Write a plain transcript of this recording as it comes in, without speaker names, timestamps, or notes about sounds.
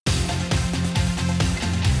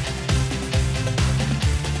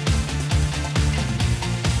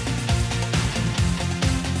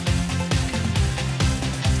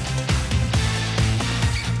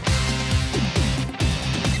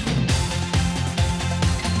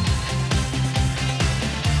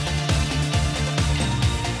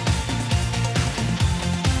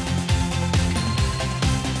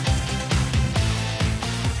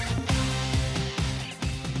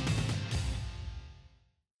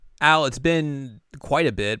Al, it's been quite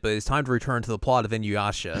a bit, but it's time to return to the plot of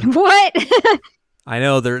Inuyasha. What? I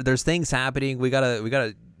know there's things happening. We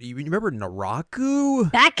gotta. You remember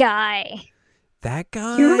Naraku? That guy. That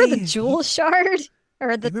guy. You remember the jewel shard?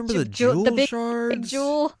 Or You remember the jewel the big shards?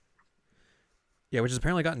 jewel? Yeah, which has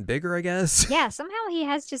apparently gotten bigger, I guess. Yeah, somehow he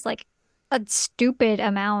has just like a stupid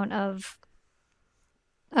amount of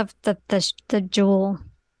the jewel.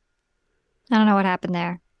 I don't know what happened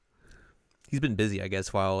there. He's been busy, I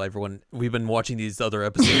guess, while we've been watching these other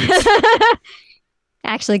episodes.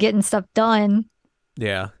 Actually getting stuff done.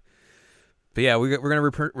 Yeah. But yeah, we're gonna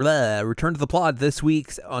return to the plot this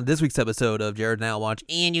week's episode of Jared and Al Watch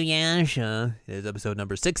Inuyasha. It is episode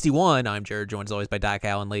number 61. I'm Jared, joined as always by Dak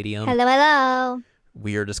Al and Lady Hello, hello.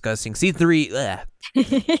 We are discussing season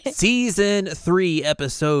 3,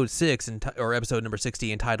 episode 6, or episode number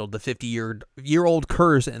 60, entitled "The 50-Year-Old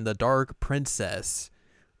Curse and the Dark Princess,"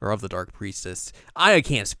 or of the Dark Priestess. I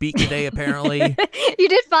can't speak today, apparently. You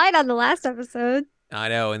did fine on the last episode. I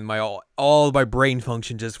know, and all of my brain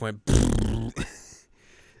function just went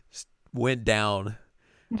down.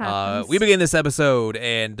 We begin this episode,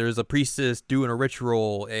 and there's a priestess doing a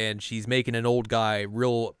ritual, and she's making an old guy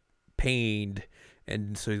real pained,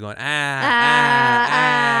 and so he's going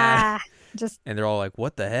just and they're all like,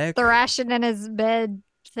 "What the heck?" thrashing in his bed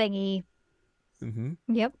thingy. Mm-hmm.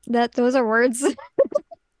 Yep, those are words.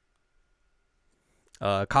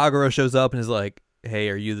 Kagura shows up and is like, "Hey,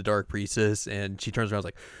 are you the Dark Priestess?" And she turns around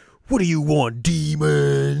and is like, "What do you want,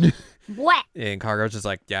 demon?" What? And Kagura's just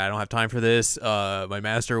like, "Yeah, I don't have time for this. My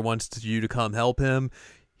master wants you to come help him.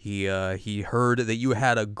 He heard that you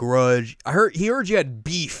had a grudge. He heard you had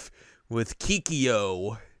beef with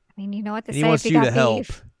Kikyo. I mean, you know what to and say he wants if you you got to help."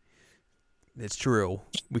 beef. It's true.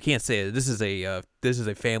 We can't say it. This is a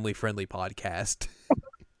family friendly podcast.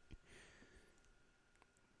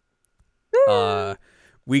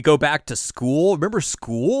 We go back to school. Remember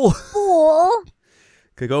school? Cool.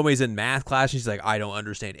 Kagome's in math class, and she's like, "I don't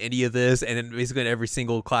understand any of this." And then basically in every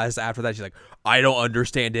single class after that, she's like, "I don't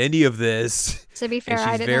understand any of this." To be fair,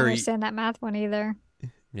 I didn't understand that math one either.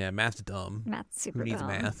 Yeah, math's dumb. Math's super Who needs dumb.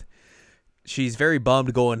 math? She's very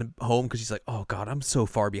bummed going home because she's like, "Oh God, I'm so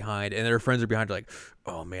far behind." And her friends are behind her like,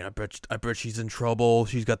 "Oh man, I bet she's in trouble.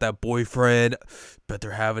 She's got that boyfriend. Bet they're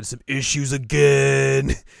having some issues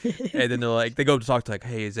again." And then they're like, they go to talk to like,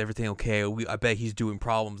 "Hey, is everything okay? I bet he's doing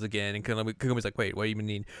problems again." And Kagumi's like, "Wait, what do you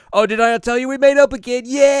mean? Oh, did I not tell you we made up again?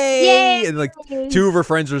 Yay!" Yay! And like two of her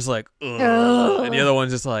friends are just like, "Ugh." And the other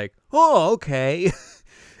one's just like, "Oh, okay."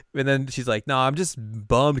 And then she's like, "No, I'm just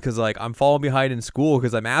bummed because like I'm falling behind in school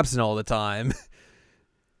because I'm absent all the time."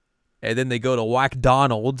 And then they go to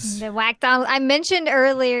Whack-Donald's. The Whack-Donald's. I mentioned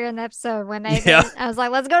earlier in the episode when I was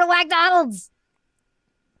like, "Let's go to Whack-Donald's."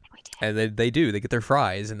 And they do. They get their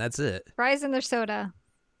fries, and that's it. Fries and their soda.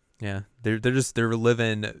 Yeah, they're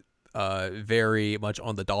living very much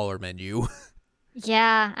on the dollar menu.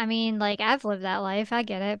 Yeah, I mean, like I've lived that life. I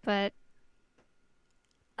get it, but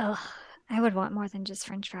I would want more than just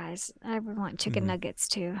French fries. I would want chicken nuggets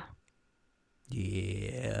too.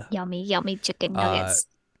 Yeah. Yummy, yummy chicken nuggets.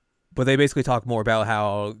 But they basically talk more about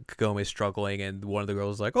how Kagome's struggling, and one of the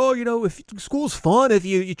girls is like, "Oh, if school's fun if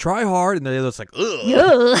you try hard," and the other's like,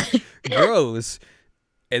 "Ugh, gross."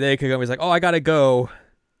 And then Kagome's like, "Oh, I gotta go.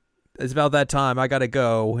 It's about that time. I gotta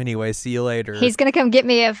go. Anyway, see you later." He's gonna come get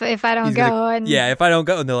me if I don't go. If I don't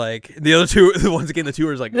go, and they're like, the other two, the ones again, the two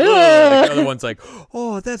are like, "Ugh." Like, the other one's like,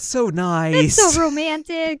 "Oh, that's so nice. That's so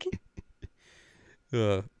romantic."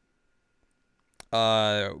 We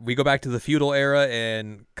go back to the feudal era,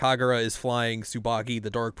 and Kagura is flying Tsubaki, the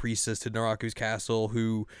Dark Priestess, to Naraku's castle,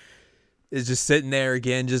 who is just sitting there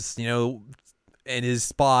again, just, in his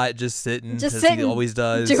spot, just sitting, as he always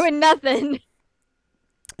does. Doing nothing.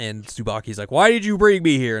 And Tsubaki's like, "Why did you bring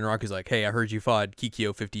me here?" And Naraku's like, "Hey, I heard you fought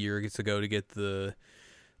Kikyo 50 years ago to get the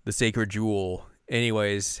sacred jewel.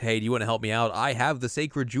 Anyways, hey, do you want to help me out? I have the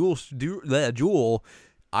sacred jewel.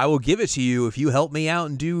 I will give it to you if you help me out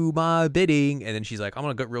and do my bidding." And then she's like, "I'm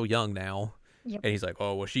gonna get real young now." Yep. And he's like,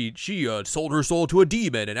 "Oh, well, she sold her soul to a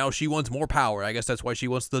demon, and now she wants more power. I guess that's why she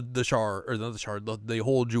wants the shard, or not the shard, the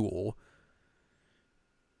whole jewel.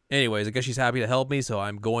 Anyways, I guess she's happy to help me, so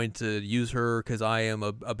I'm going to use her because I am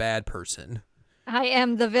a bad person." I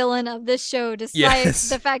am the villain of this show, despite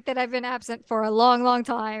the fact that I've been absent for a long, long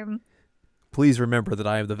time. Please remember that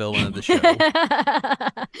I am the villain of the show.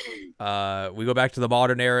 We go back to the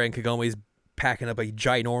modern era, and Kagome's packing up a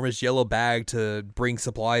ginormous yellow bag to bring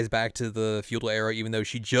supplies back to the feudal era, even though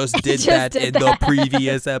she just did that in the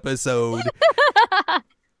previous episode.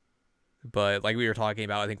 But like we were talking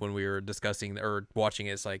about, I think when we were discussing or watching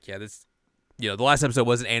it, it's like, yeah, the last episode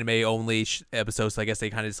was an anime only episode, so I guess they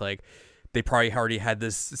kind of just like they probably already had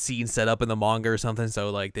this scene set up in the manga or something,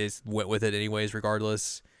 so like they just went with it anyways,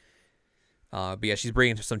 regardless. But yeah, she's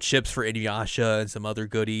bringing some chips for Inuyasha and some other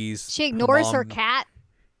goodies. She ignores her cat.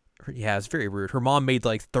 Yeah, it's very rude. Her mom made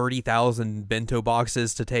like 30,000 bento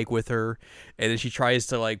boxes to take with her, and then she tries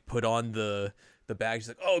to like put on the bag. She's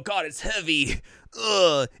like, "Oh God, it's heavy."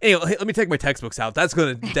 Ugh. Anyway, let me take my textbooks out. That's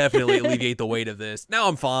gonna definitely alleviate the weight of this. Now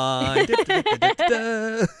I'm fine.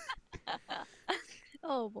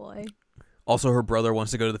 Oh boy. Also, her brother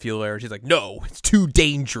wants to go to the field area. She's like, "No, it's too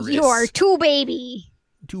dangerous. You are too baby."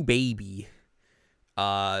 Too baby.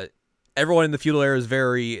 Everyone in the feudal era is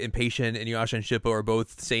very impatient. Inuyasha and Shippo are both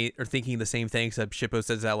thinking the same thing, except Shippo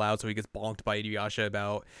says it out loud, so he gets bonked by Inuyasha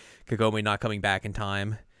about Kagome not coming back in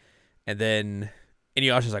time. And then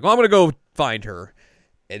Inuyasha's like, "Well, I'm gonna go find her."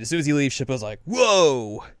 And as soon as he leaves, Shippo's like,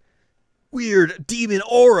 "Whoa, weird demon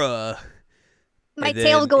aura." My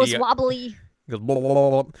tail goes wobbly. Goes blah, blah,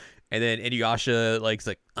 blah, blah. And then Inuyasha is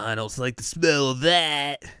like, "I don't like the smell of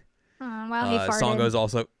that." Well, he farted.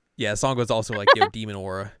 Songo's also like, "Yo, demon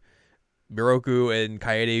aura." Miroku and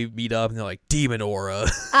Kaede meet up and they're like, "Demon aura."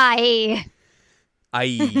 Aye.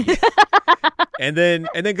 and then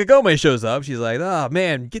Kagome shows up. She's like, "Oh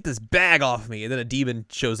man, get this bag off me." And then a demon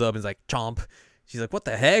shows up and is like, "Chomp." She's like, "What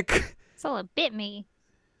the heck?" Something bit me.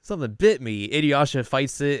 Something bit me. Inuyasha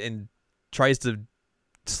fights it and tries to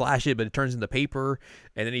slash it, but it turns into paper.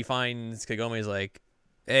 And then he finds Kagome's like,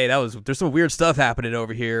 "Hey, there's some weird stuff happening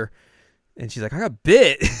over here." And she's like, "I got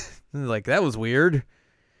bit." And like, that was weird.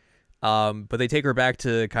 But they take her back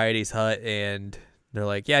to Kaede's hut and they're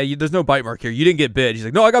like, "Yeah, there's no bite mark here. You didn't get bit." She's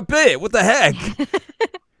like, "No, I got bit. What the heck?"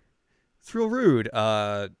 It's real rude.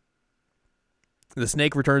 The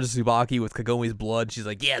snake returns to Tsubaki with Kagome's blood. She's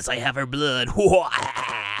like, "Yes, I have her blood."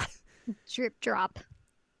 Drip drop.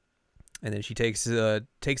 And then she takes it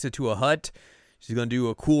to a hut. She's gonna do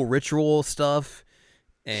a cool ritual stuff.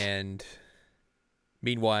 And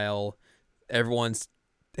meanwhile, everyone's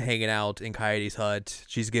hanging out in Kaede's hut.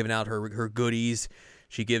 She's giving out her goodies.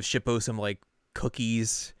 She gives Shippo some like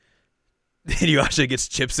cookies. Inuyasha gets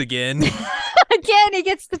chips again. Again, he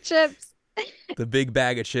gets the chips. The big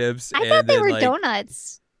bag of chips. I thought they were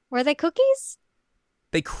donuts. Were they cookies?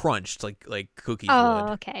 They crunched like cookies would.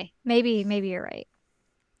 would. Okay. Maybe you're right.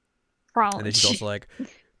 Crunch. And then she's also like,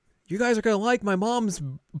 "You guys are gonna like my mom's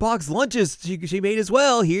box lunches she made as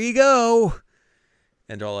well. Here you go."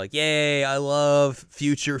 And they're all like, "Yay, I love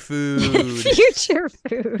future food." Future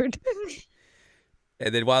food.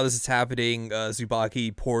 And then while this is happening,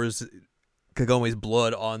 Tsubaki pours Kagome's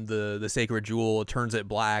blood on the sacred jewel, turns it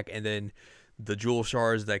black, and then the jewel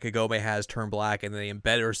shards that Kagome has turn black, and then they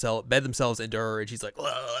embed themselves into her, and she's like,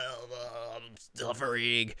 "I'm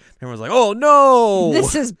suffering." Everyone's like, "Oh no!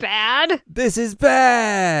 This is bad. This is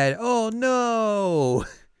bad! Oh no!"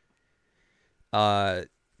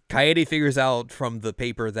 Kaede figures out from the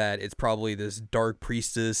paper that it's probably this dark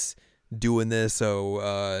priestess doing this,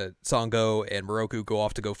 so Sango and Miroku go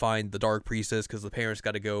off to go find the dark priestess because the parents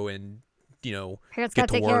got to go and parents got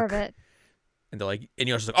to take care of it. And they're like,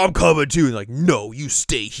 Inuyasha's like, "I'm coming too," and like, "No, you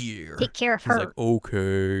stay here. Take care of her." He's like,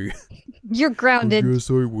 "Okay, you're grounded." I guess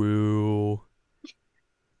I will.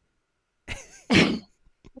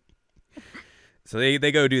 So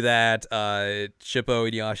they go do that. Shippo,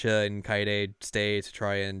 Inuyasha, and Kaede stay to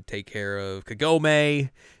try and take care of Kagome,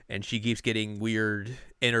 and she keeps getting weird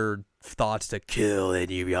inner thoughts to kill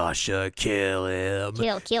Inuyasha, kill him.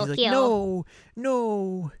 Kill. Like,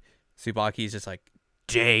 no. Tsubaki's just like,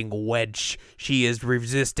 "Dang wench, she is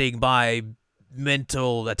resisting my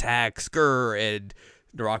mental attacks, grr." And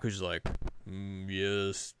Naraku's just like,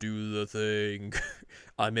 "Yes, do the thing."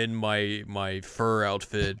 I'm in my fur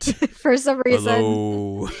outfit. For some reason.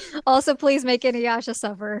 Hello. Also, please make Inuyasha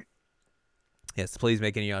suffer. Yes, please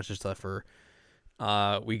make Inuyasha suffer.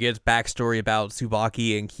 We get backstory about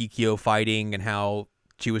Tsubaki and Kikyo fighting and how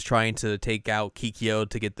she was trying to take out Kikyo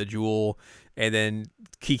to get the jewel, and then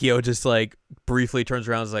Kikyo just like briefly turns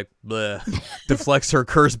around and is like, bleh, deflects her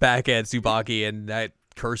curse back at Tsubaki, and that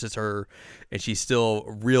curses her, and she's still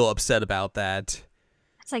real upset about that.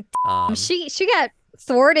 It's like, she got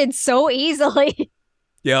thwarted so easily.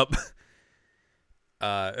 Yep.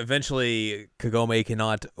 Eventually, Kagome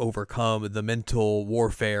cannot overcome the mental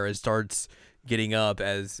warfare and starts getting up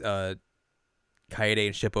as Kaede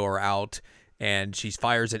and Shippo are out, and she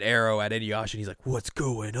fires an arrow at Inuyasha, and he's like, "What's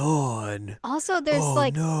going on?" Also, there's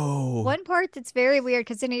one part that's very weird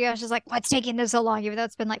because Inuyasha's like, "What's taking this so long?" Even though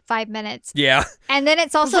it's been like 5 minutes. Yeah. And then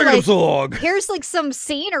it's also like, so long? Here's like some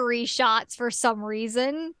scenery shots for some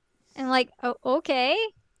reason. And like, oh, okay,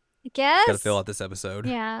 I guess. Gotta fill out this episode.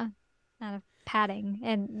 Yeah. Not a patting.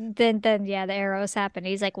 And then yeah, the arrows happen.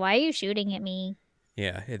 He's like, why are you shooting at me?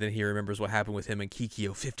 Yeah, and then he remembers what happened with him and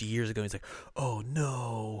Kikyo 50 years ago. He's like, oh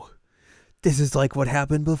no, this is like what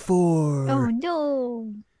happened before. Oh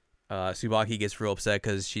no. Tsubaki gets real upset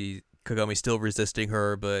because Kagome's still resisting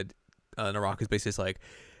her, but Naraku's basically just like,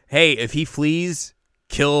 hey, if he flees,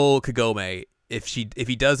 kill Kagome. If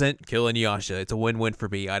he doesn't, kill Inuyasha. It's a win-win for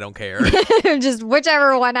me. I don't care. Just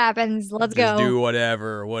whichever one happens, let's go. Just do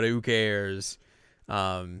whatever. Who cares?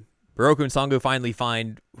 Baroku and Sango finally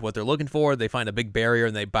find what they're looking for. They find a big barrier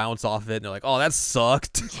and they bounce off it. And they're like, oh, that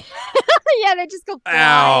sucked. Yeah, they just go flying.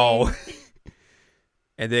 Ow.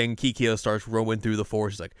 And then Kikyo starts roaming through the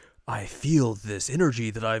forest. She's like, I feel this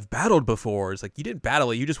energy that I've battled before. It's like, you didn't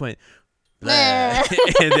battle it. You just went,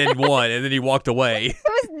 and then won. And then he walked away. It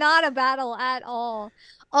was not a battle at all.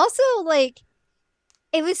 Also, like,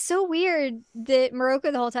 it was so weird that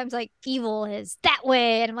Moroku the whole time's like, evil is that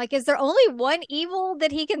way. And I'm like, is there only one evil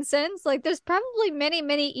that he can sense? Like, there's probably many,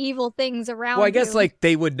 many evil things around. Well, I guess, like,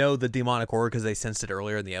 they would know the demonic aura because they sensed it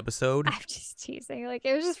earlier in the episode. I'm just teasing. Like,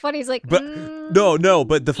 it was just funny. He's like, but no.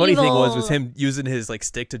 But the funny evil. thing was him using his, like,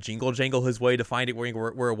 stick to jingle jangle his way to find it where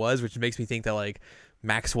it was, which makes me think that, like,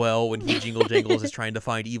 Maxwell, when he jingle jangles, is trying to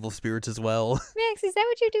find evil spirits as well. Max, is that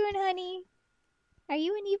what you're doing, honey? Are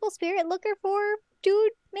you an evil spirit looker for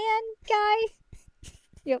dude, man, guy?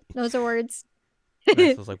 Yep, those are words.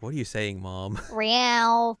 I was like, what are you saying, Mom?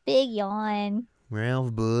 Ralph, big yawn.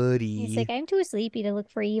 Ralph, buddy. He's like, I'm too sleepy to look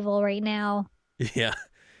for evil right now. Yeah.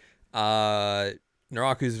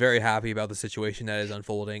 Naraku's very happy about the situation that is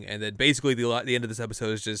unfolding, and then basically the end of this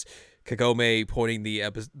episode is just Kagome pointing the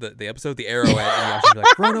arrow at Inuyasha,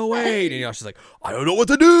 like, run away, and Inuyasha's like, I don't know what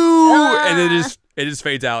to do, and then it just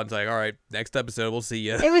fades out. And it's like, all right, next episode, we'll see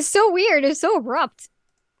you. It was so weird. It was so abrupt.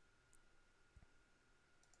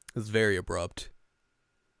 It was very abrupt.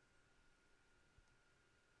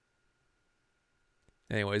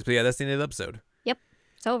 Anyways, but yeah, that's the end of the episode. Yep,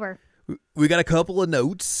 it's over. We got a couple of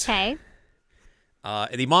notes. Okay.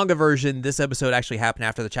 In the manga version, this episode actually happened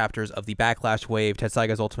after the chapters of the Backlash Wave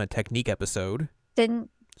Tetsaiga's Ultimate Technique episode. Isn't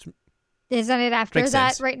it after Makes that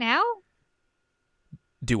sense. right now?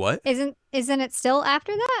 Do what? Isn't it still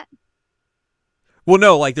after that? Well,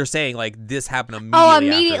 no, like they're saying like this happened immediately.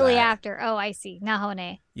 Immediately after. after. Oh, I see.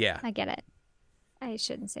 Nahone. Yeah. I get it. I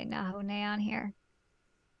shouldn't say Nahone on here.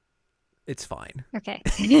 It's fine. Okay.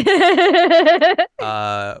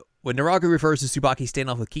 When Naraku refers to Tsubaki's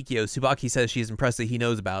standoff with Kikyo, Tsubaki says she is impressed that he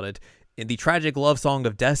knows about it. In the tragic love song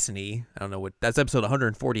of Destiny, I don't know that's episode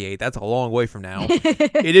 148. That's a long way from now.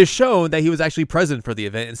 It is shown that he was actually present for the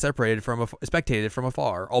event and spectated from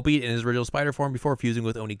afar, albeit in his original spider form before fusing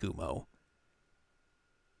with Onigumo.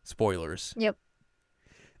 Spoilers. Yep.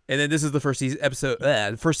 And then this is the first season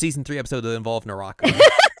 3 episode that involved Naraku.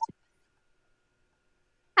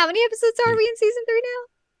 How many episodes are we in season 3 now?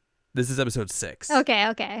 This is episode 6.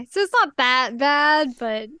 Okay. So it's not that bad,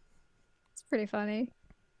 but it's pretty funny.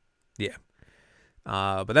 Yeah.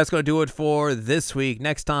 But that's going to do it for this week.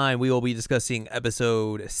 Next time, we will be discussing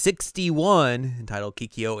episode 61, entitled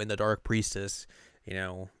Kikyo and the Dark Priestess. You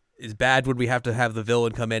know, it's bad when we have to have the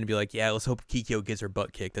villain come in and be like, yeah, let's hope Kikyo gets her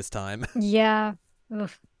butt kicked this time. Yeah.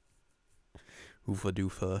 Oof. Oofa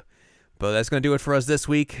doofa. But that's going to do it for us this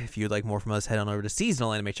week. If you'd like more from us, head on over to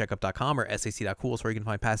seasonalanimecheckup.com or sac.cool, where you can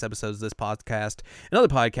find past episodes of this podcast and other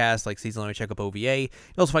podcasts like Seasonal Anime Checkup OVA. You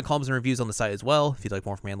can also find columns and reviews on the site as well. If you'd like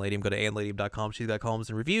more from Anladium, go to anladium.com. She's got columns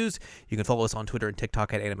and reviews. You can follow us on Twitter and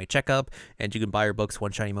TikTok at Anime Checkup. And you can buy our books,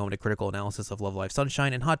 One Shiny Moment, A Critical Analysis of Love Life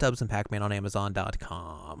Sunshine, and Hot Tubs and Pac-Man on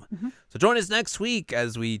Amazon.com. Mm-hmm. So join us next week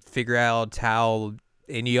as we figure out how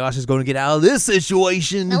Inuyasha is going to get out of this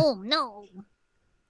situation. No.